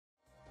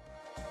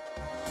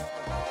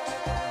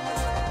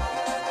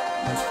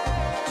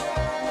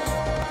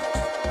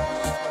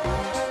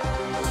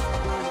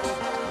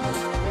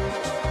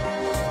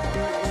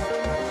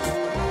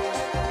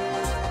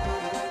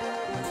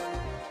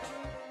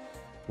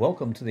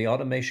Welcome to the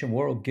Automation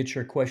World Get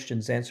Your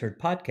Questions Answered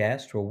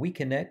podcast, where we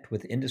connect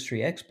with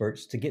industry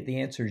experts to get the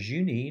answers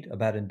you need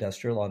about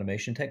industrial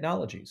automation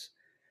technologies.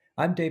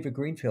 I'm David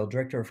Greenfield,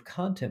 Director of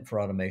Content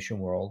for Automation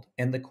World,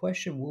 and the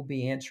question we'll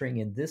be answering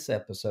in this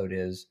episode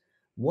is,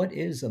 what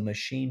is a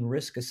machine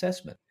risk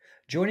assessment?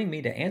 Joining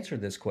me to answer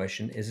this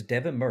question is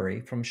Devin Murray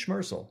from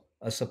Schmerzel,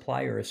 a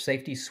supplier of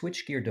safety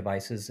switchgear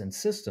devices and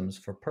systems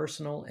for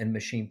personal and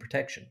machine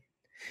protection.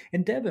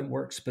 And Devin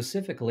works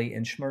specifically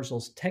in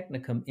Schmerzel's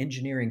Technicum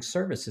Engineering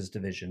Services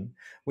division,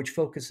 which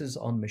focuses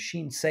on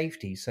machine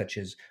safety such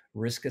as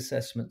risk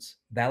assessments,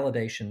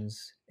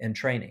 validations, and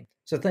training.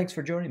 So thanks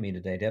for joining me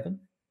today,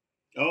 Devin.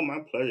 Oh, my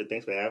pleasure.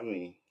 Thanks for having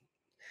me.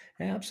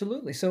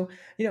 Absolutely. So,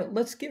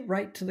 let's get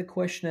right to the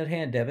question at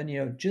hand,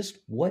 Devin. Just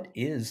what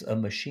is a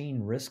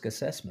machine risk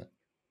assessment?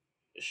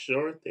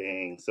 Sure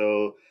thing.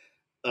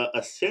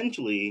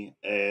 Essentially,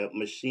 a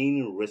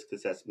machine risk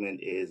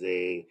assessment is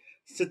a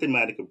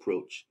systematic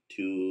approach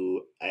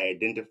to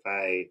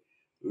identify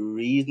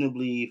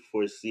reasonably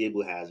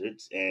foreseeable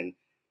hazards. And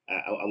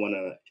I want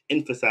to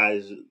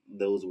emphasize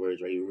those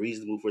words, right?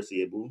 Reasonable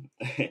foreseeable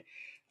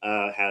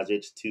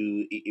hazards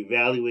to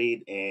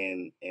evaluate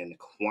and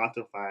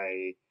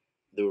quantify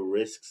the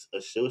risks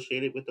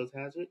associated with those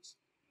hazards,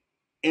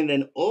 and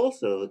then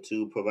also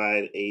to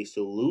provide a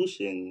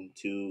solution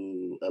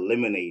to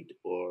eliminate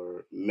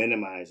or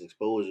minimize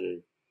exposure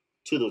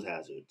to those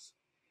hazards,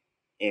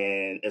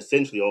 and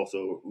essentially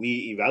also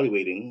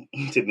re-evaluating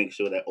to make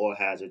sure that all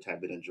hazards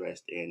have been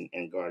addressed and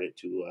guarded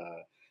to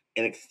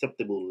an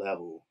acceptable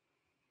level.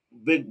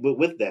 But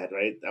with that,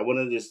 right, I want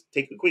to just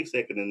take a quick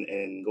second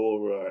and go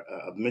over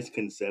a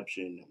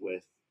misconception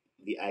with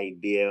the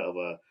idea of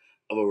a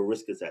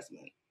risk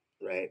assessment,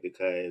 right?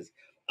 Because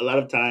a lot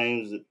of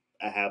times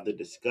I have the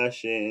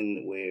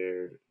discussion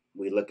where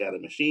we look at a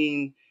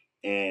machine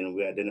and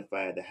we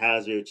identify the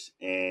hazards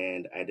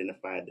and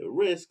identify the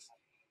risks,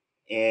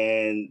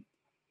 and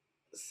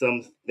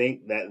some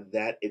think that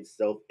that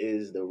itself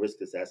is the risk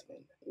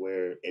assessment,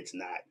 where it's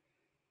not.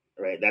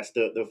 Right, that's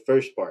the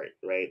first part.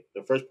 Right,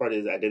 the first part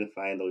is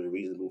identifying those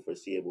reasonable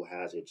foreseeable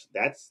hazards.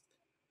 That's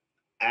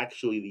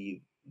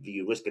actually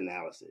the risk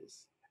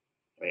analysis,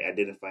 right?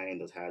 Identifying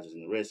those hazards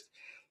and the risks,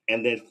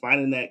 and then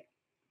finding that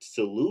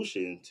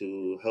solution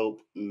to help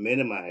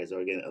minimize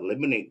or again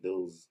eliminate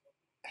those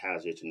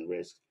hazards and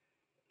risks.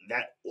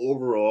 That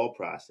overall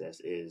process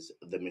is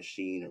the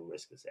machine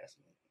risk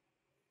assessment.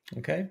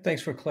 Okay,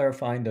 thanks for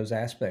clarifying those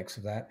aspects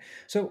of that.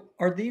 So,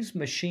 are these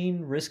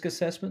machine risk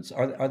assessments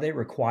are they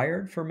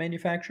required for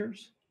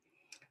manufacturers?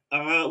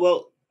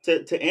 Well,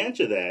 to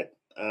answer that,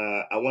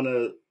 I want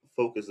to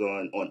focus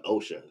on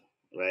OSHA,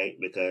 right?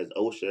 Because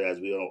OSHA, as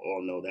we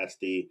all know, that's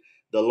the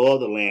law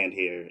of the land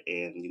here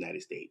in the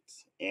United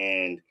States.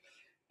 And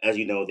as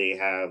you know, they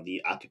have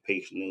the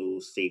Occupational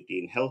Safety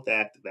and Health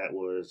Act that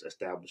was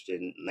established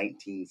in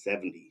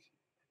 1970,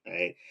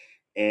 right?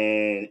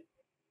 And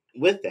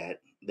with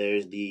that,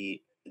 there's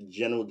the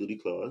General Duty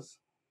Clause,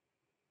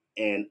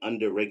 and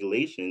under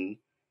Regulation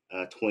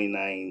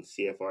 29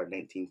 CFR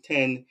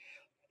 1910,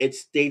 it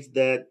states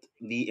that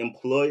the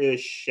employer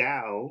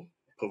shall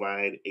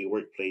provide a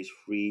workplace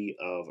free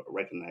of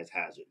recognized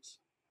hazards,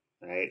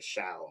 right?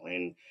 Shall.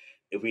 And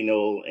if we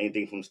know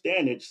anything from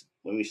standards,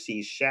 when we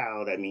see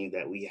shall, that means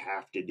that we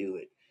have to do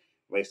it,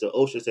 right? So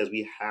OSHA says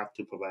we have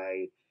to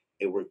provide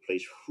a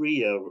workplace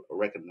free of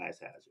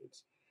recognized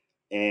hazards.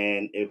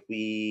 And if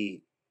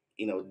we,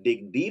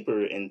 dig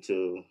deeper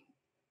into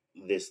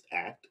this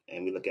act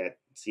and we look at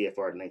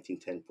CFR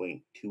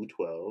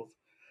 1910.212,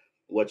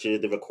 which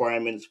is the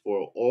requirements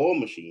for all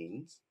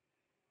machines,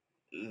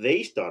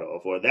 they start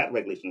off, or that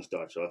regulation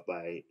starts off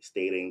by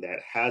stating that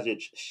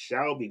hazards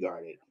shall be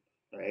guarded.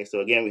 Right. So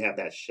again, we have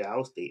that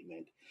shall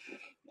statement.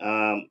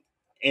 Um,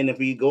 and if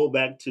we go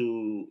back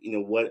to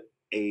what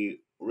a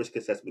risk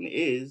assessment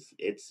is,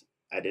 it's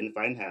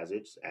identifying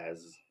hazards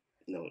as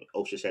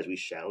OSHA says we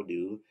shall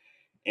do,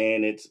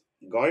 and it's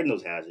guarding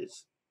those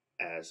hazards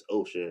as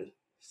OSHA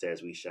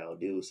says we shall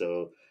do.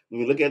 So when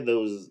we look at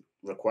those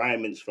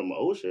requirements from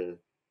OSHA,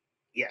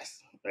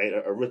 yes, right,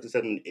 a risk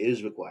assessment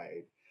is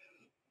required.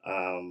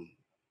 Um,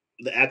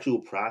 the actual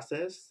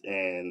process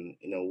and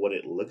what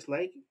it looks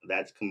like,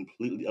 that's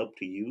completely up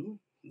to you.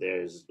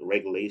 There's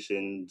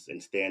regulations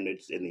and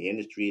standards in the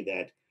industry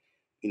that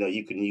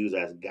you can use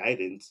as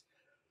guidance,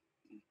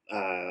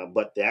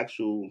 but the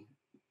actual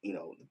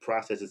the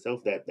process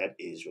itself, that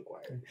is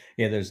required.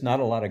 Yeah, there's not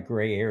a lot of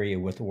gray area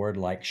with a word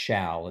like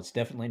shall. It's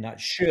definitely not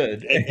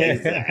should.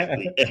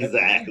 Exactly,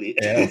 exactly.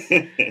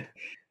 Yeah.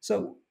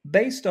 So,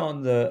 based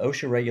on the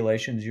OSHA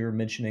regulations you were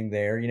mentioning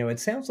there, it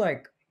sounds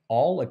like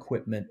all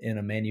equipment in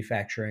a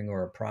manufacturing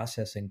or a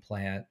processing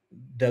plant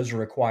does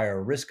require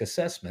a risk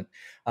assessment.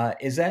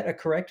 Is that a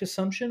correct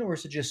assumption, or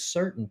is it just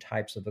certain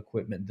types of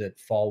equipment that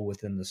fall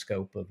within the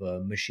scope of a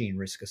machine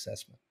risk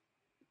assessment?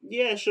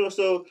 Yeah, sure.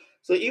 So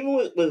even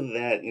with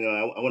that,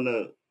 I want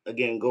to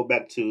again go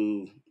back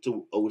to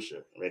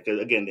OSHA, right? Because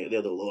again,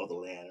 they're the law of the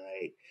land,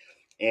 right?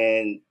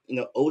 And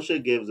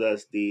OSHA gives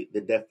us the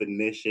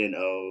definition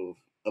of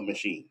a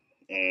machine,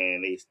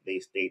 and they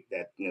state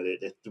that there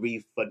are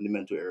three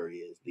fundamental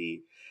areas: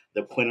 the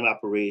point of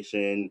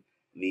operation,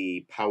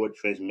 the power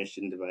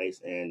transmission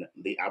device, and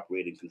the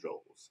operating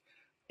controls.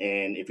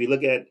 And if you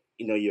look at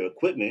your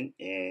equipment,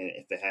 and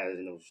if it has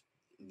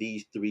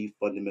these three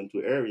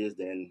fundamental areas,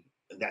 then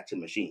that's a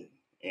machine,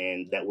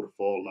 and that would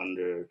fall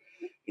under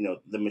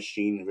the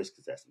machine risk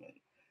assessment.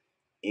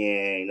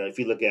 And if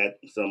you look at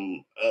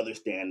some other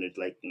standards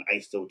like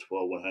ISO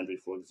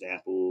 12100, for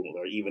example,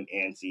 or even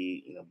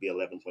ANSI,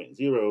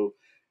 B11.0,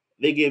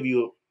 they give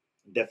you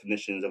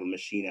definitions of a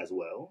machine as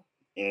well,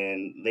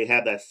 and they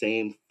have that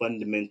same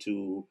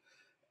fundamental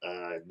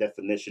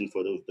definition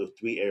for those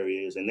three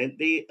areas, and then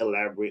they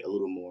elaborate a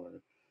little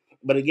more.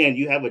 But again,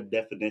 you have a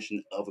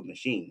definition of a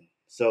machine.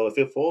 So if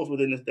it falls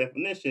within this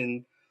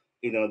definition,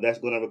 that's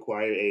going to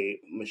require a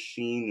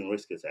machine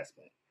risk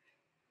assessment.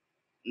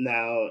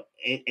 Now,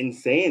 in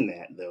saying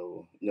that,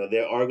 though,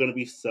 there are going to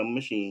be some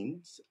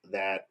machines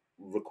that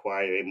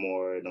require a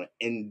more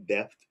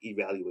in-depth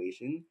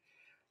evaluation.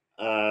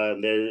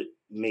 There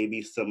may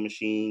be some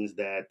machines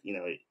that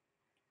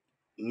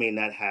may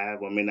not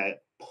have or may not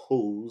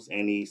pose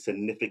any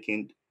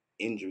significant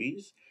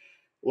injuries.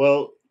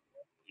 Well,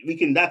 we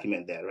can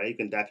document that, right? You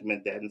can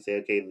document that and say,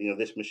 okay,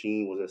 this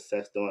machine was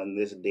assessed on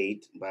this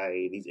date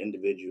by these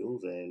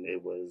individuals, and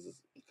it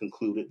was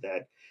concluded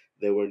that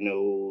there were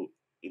no,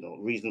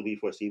 reasonably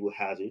foreseeable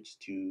hazards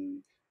to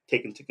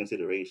take into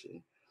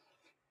consideration.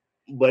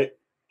 But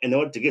in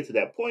order to get to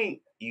that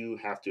point, you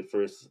have to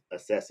first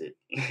assess it,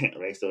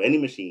 right? So any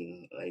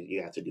machine, like,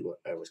 you have to do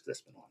a risk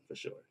assessment on for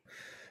sure.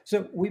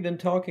 So we've been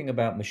talking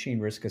about machine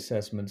risk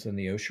assessments and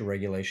the OSHA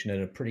regulation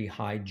at a pretty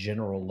high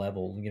general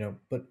level,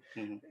 but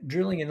Mhm.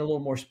 drilling in a little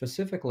more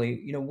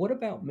specifically, what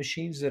about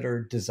machines that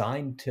are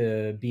designed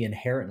to be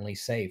inherently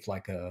safe,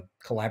 like a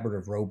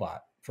collaborative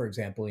robot, for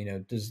example?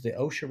 Does the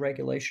OSHA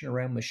regulation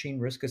around machine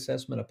risk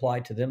assessment apply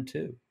to them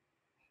too?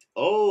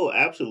 Oh,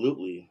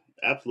 absolutely,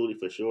 absolutely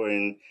for sure.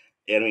 And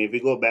I mean, if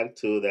you go back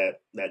to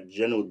that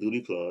general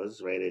duty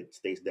clause, right, it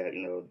states that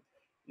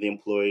the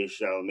employee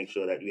shall make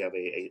sure that you have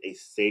a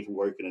safe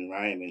working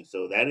environment.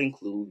 So that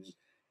includes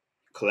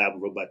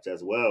collaborative robots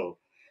as well.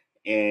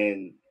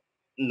 And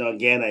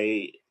again,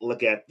 I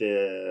look at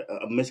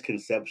a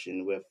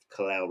misconception with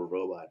collaborative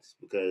robots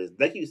because,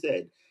 like you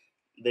said,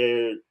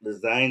 they're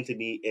designed to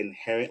be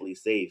inherently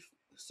safe.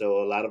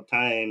 So a lot of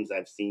times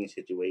I've seen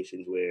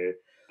situations where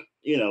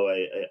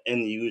a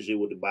end user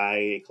would buy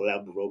a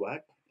collaborative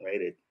robot,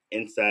 right?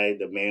 Inside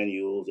the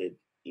manuals, it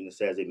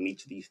says it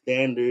meets these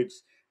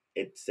standards.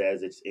 It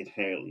says it's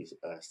inherently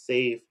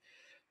safe.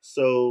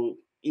 So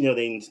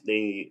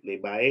they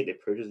buy it, they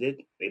purchase it,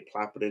 they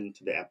plop it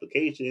into the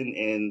application,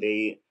 and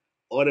they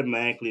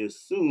automatically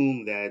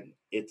assume that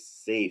it's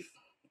safe,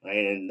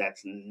 right? And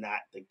that's not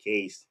the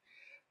case.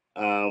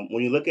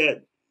 When you look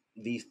at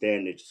these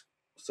standards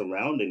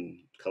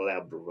surrounding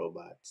collaborative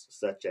robots,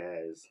 such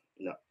as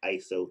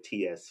ISO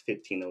TS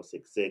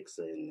 15066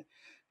 and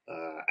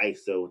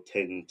ISO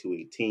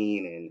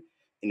 10218,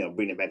 and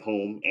bring it back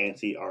home,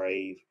 ANSI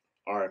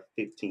R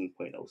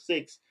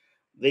 15.06,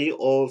 they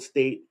all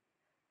state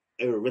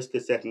a risk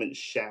assessment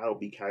shall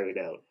be carried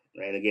out.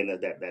 Right? Again,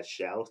 that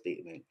shall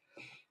statement,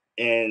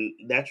 and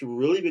that's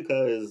really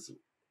because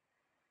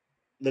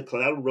the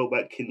collaborative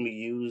robot can be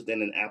used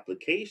in an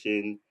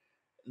application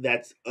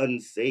that's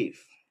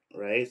unsafe,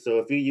 right? So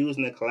if you're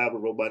using a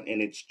collaborative robot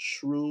in its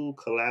true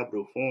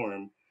collaborative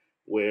form,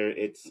 where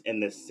it's in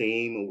the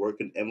same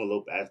working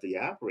envelope as the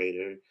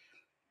operator,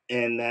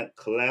 and that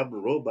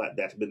collaborative robot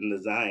that's been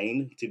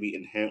designed to be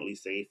inherently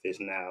safe is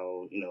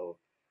now,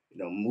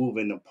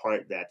 moving a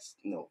part that's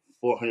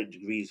 400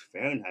 degrees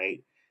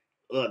Fahrenheit,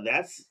 well,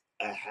 that's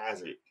a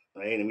hazard,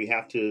 right? And we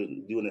have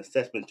to do an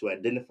assessment to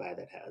identify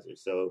that hazard.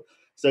 So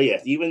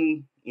yes,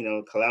 even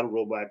collateral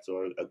robots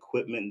or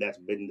equipment that's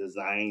been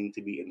designed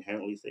to be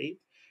inherently safe,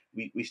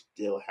 we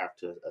still have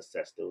to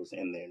assess those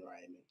in their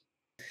environment.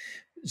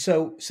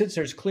 So, since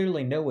there's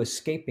clearly no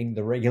escaping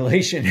the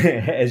regulation,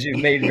 as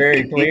you've made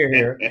very clear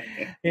here,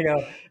 you know,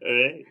 All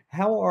right.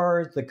 how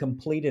are the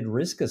completed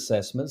risk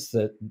assessments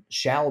that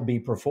shall be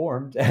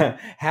performed?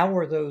 How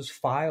are those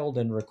filed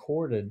and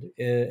recorded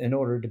in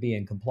order to be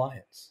in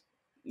compliance?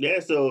 Yeah,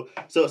 so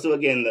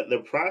again,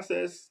 the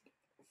process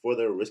for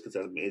the risk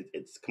assessment,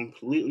 it's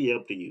completely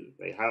up to you.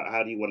 Right?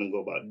 How do you want to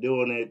go about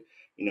doing it?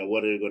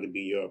 What are going to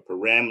be your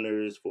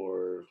parameters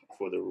for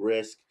the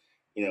risk?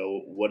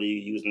 What are you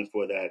using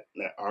for that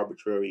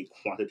arbitrary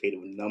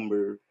quantitative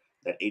number,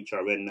 that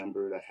HRN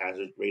number, that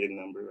hazard rating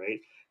number, right?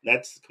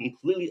 That's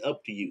completely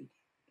up to you,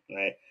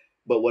 right?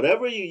 But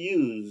whatever you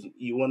use,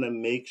 you want to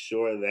make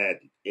sure that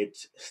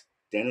it's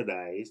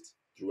standardized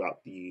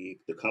throughout the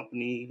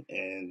company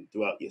and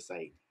throughout your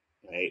site,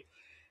 right?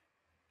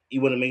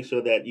 You want to make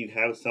sure that you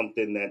have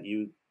something that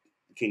you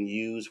can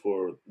use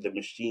for the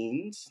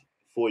machines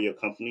for your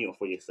company or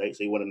for your site.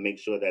 So you want to make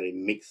sure that it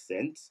makes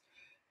sense,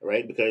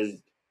 right?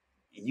 Because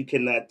you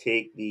cannot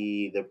take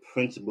the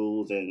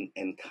principles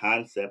and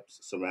concepts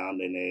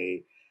surrounding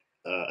a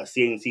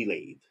CNC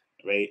lathe,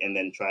 right, and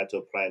then try to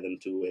apply them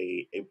to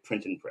a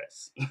printing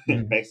press,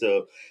 Mhm. right?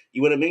 So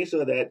you want to make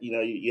sure that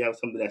you have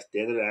something that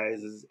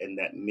standardizes and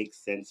that makes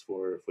sense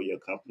for your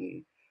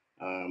company,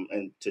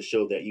 and to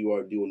show that you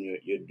are doing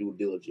your due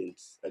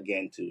diligence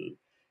again to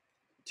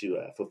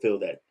fulfill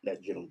that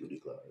general duty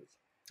clause.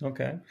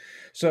 Okay.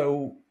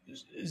 So,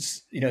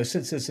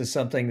 since this is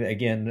something that,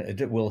 again,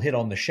 we'll hit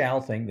on the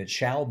shall thing that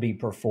shall be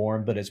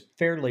performed, but it's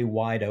fairly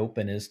wide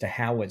open as to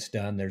how it's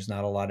done. There's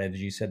not a lot of,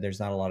 as you said,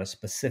 there's not a lot of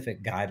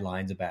specific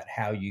guidelines about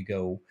how you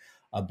go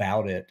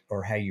about it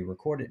or how you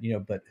record it,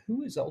 but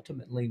who is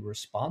ultimately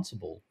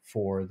responsible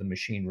for the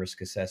machine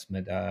risk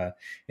assessment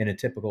in a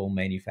typical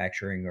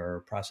manufacturing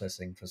or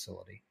processing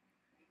facility?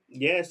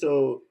 Yeah,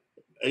 so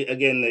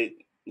again,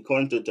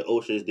 according to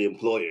OSHA, is the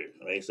employer,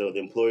 right? So the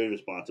employer is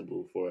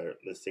responsible for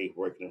the safe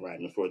working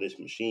environment for this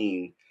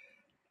machine.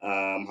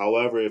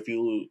 However, if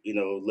you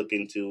look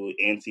into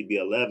ANSI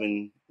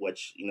B11,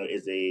 which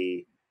is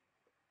a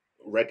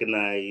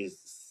recognized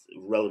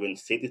relevant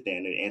safety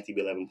standard, ANSI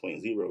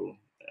B11.0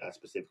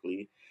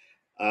 specifically,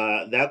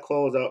 that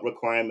calls out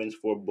requirements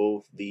for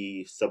both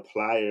the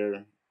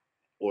supplier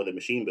or the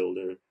machine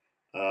builder,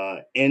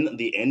 and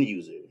the end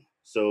user.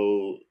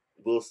 So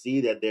we'll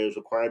see that there's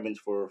requirements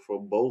for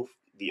both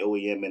the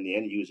OEM and the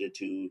end user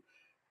to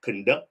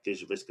conduct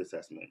this risk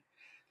assessment.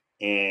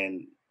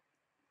 And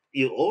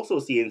you'll also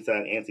see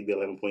inside ANSI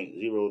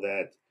 11.0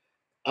 that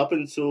up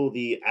until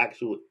the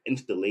actual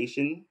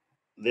installation,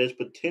 there's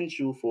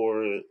potential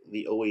for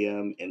the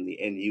OEM and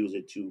the end user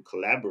to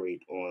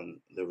collaborate on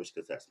the risk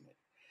assessment.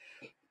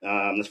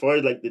 As far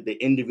as like the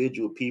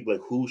individual people,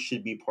 like who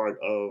should be part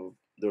of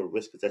the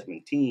risk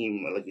assessment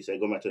team, like you said,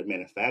 going back to the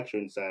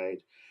manufacturing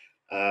side,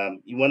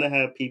 you want to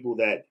have people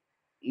that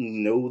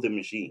know the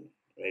machine,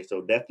 right?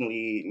 So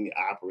definitely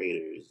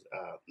operators,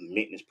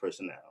 maintenance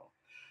personnel.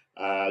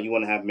 You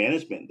want to have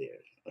management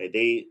there,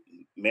 right?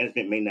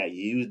 Management may not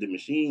use the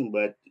machine,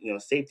 but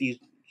safety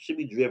should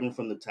be driven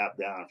from the top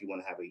down if you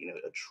want to have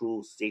a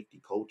true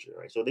safety culture,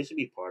 right? So they should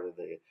be part of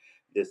the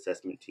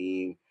assessment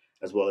team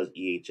as well as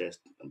EHS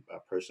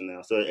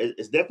personnel. So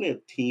it's definitely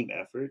a team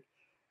effort.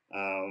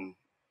 Um,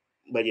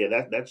 but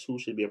yeah, that's who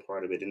should be a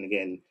part of it. And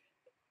again,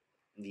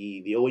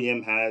 the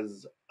OEM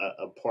has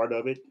a part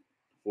of it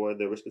for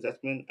the risk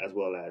assessment as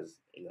well as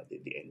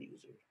the end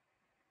user.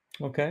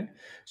 Okay.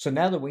 So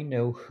now that we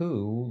know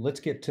who, let's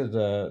get to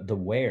the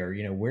where.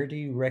 Where do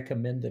you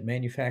recommend that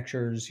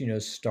manufacturers,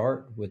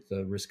 start with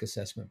the risk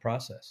assessment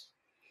process?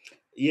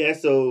 Yeah,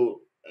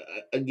 so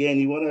again,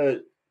 you want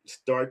to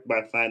start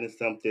by finding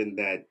something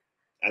that,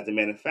 as a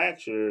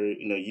manufacturer,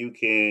 you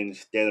can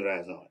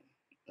standardize on,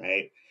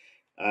 right?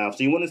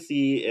 So you want to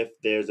see if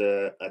there's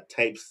a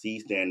Type C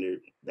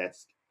standard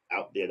that's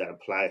out there that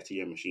applies to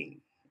your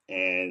machine.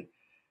 And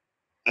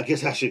I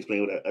guess I should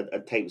explain what a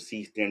Type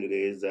C standard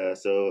is.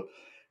 So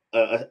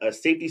a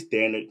safety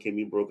standard can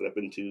be broken up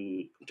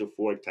into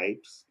four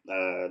types.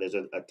 There's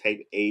a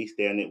Type A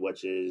standard,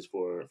 which is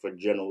for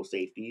general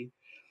safety.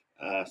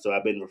 So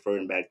I've been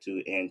referring back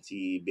to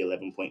ANSI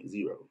B11.0,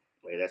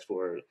 right? That's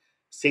for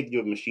safety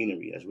of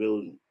machinery. That's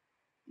real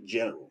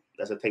general.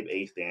 That's a Type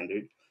A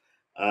standard.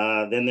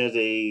 Then there's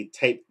a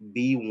Type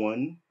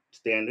B1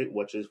 standard,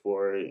 which is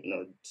for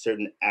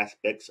certain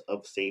aspects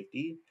of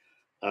safety,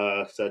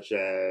 such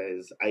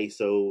as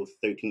ISO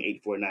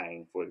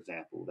 13849, for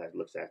example, that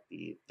looks at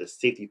the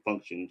safety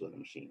functions of the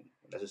machine.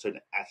 That's a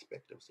certain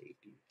aspect of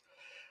safety.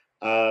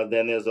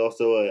 Then there's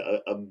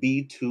also a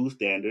B2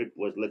 standard,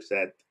 which looks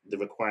at the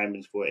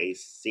requirements for a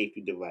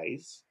safety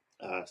device,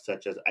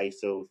 such as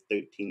ISO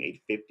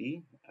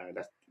 13850.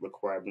 That's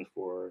requirement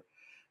for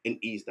an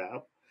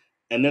e-stop.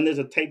 And then there's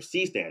a Type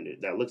C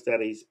standard that looks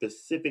at a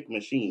specific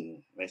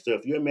machine, right? So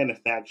if you're a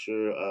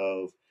manufacturer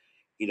of,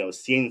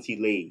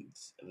 CNC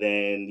lathes,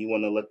 then you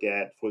want to look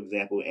at, for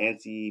example,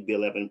 ANSI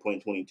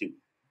B11.22,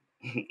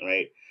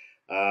 right?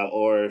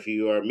 Or if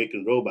you are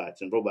making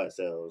robots and robot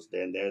cells,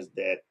 then there's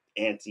that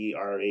anti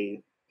RA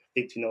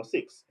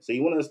 1506. So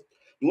you want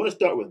to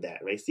start with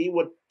that, right? See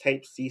what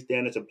Type C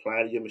standards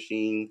apply to your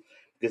machine,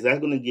 because that's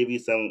going to give you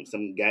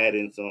some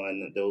guidance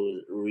on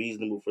those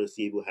reasonable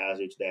foreseeable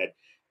hazards that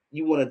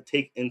you want to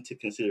take into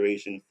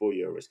consideration for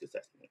your risk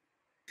assessment.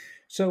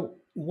 So,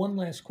 one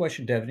last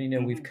question,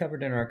 Devin. We've Mhm.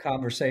 covered in our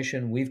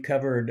conversation, we've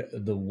covered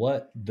the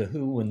what, the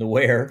who, and the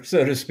where,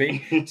 so to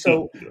speak.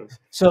 So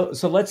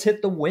let's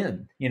hit the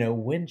when.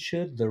 When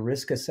should the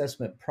risk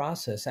assessment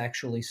process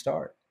actually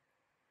start?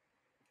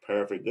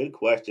 Perfect. Good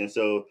question.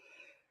 So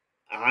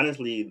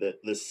honestly,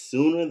 the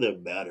sooner the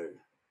better,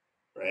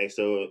 right?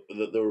 So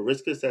the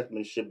risk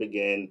assessment should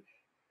begin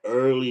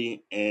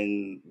early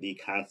in the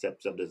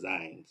concepts of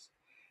designs.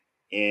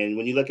 And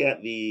when you look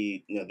at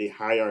the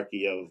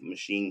hierarchy of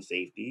machine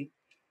safety,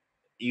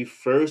 you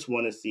first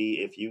want to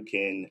see if you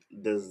can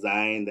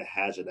design the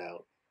hazard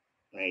out,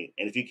 right?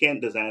 And if you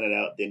can't design it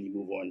out, then you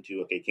move on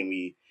to, okay, can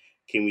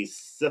we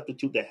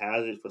substitute the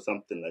hazard for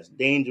something less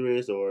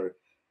dangerous, or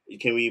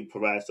can we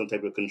provide some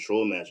type of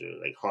control measure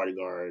like hard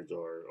guards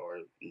or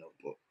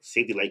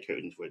safety light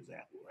curtains, for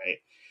example, right?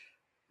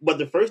 But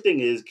the first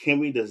thing is, can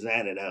we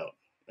design it out?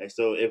 Right?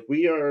 So if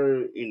we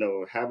are,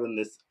 having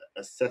this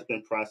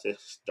assessment process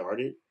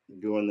started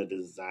during the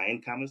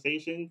design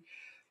conversation,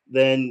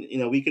 then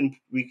we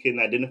can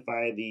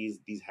identify these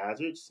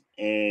hazards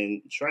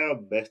and try our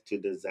best to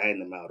design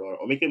them out, or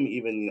make them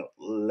even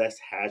less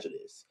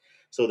hazardous.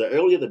 So the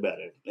earlier the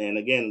better. And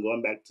again,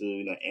 going back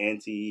to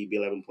anti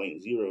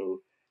B11.0,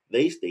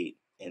 they state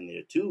in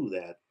there too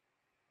that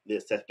the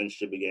assessment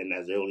should begin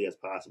as early as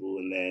possible,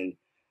 and then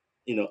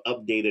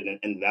updated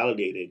and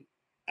validated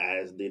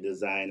as the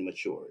design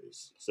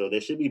matures. So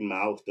there should be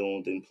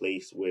milestones in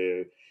place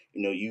where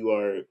you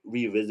are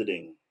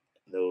revisiting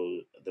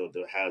the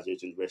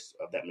hazards and risks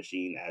of that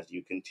machine as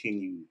you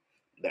continue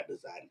that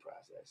design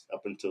process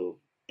up until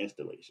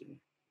installation.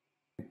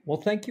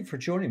 Well, thank you for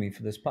joining me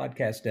for this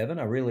podcast, Devin.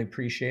 I really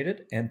appreciate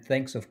it. And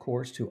thanks, of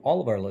course, to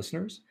all of our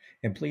listeners.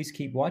 And please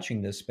keep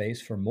watching this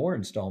space for more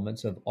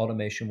installments of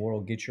Automation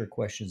World Get Your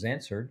Questions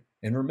Answered.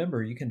 And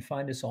remember, you can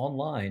find us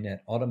online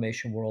at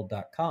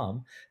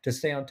automationworld.com to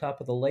stay on top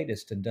of the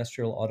latest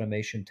industrial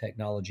automation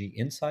technology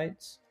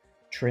insights,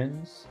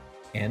 trends,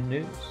 and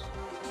news.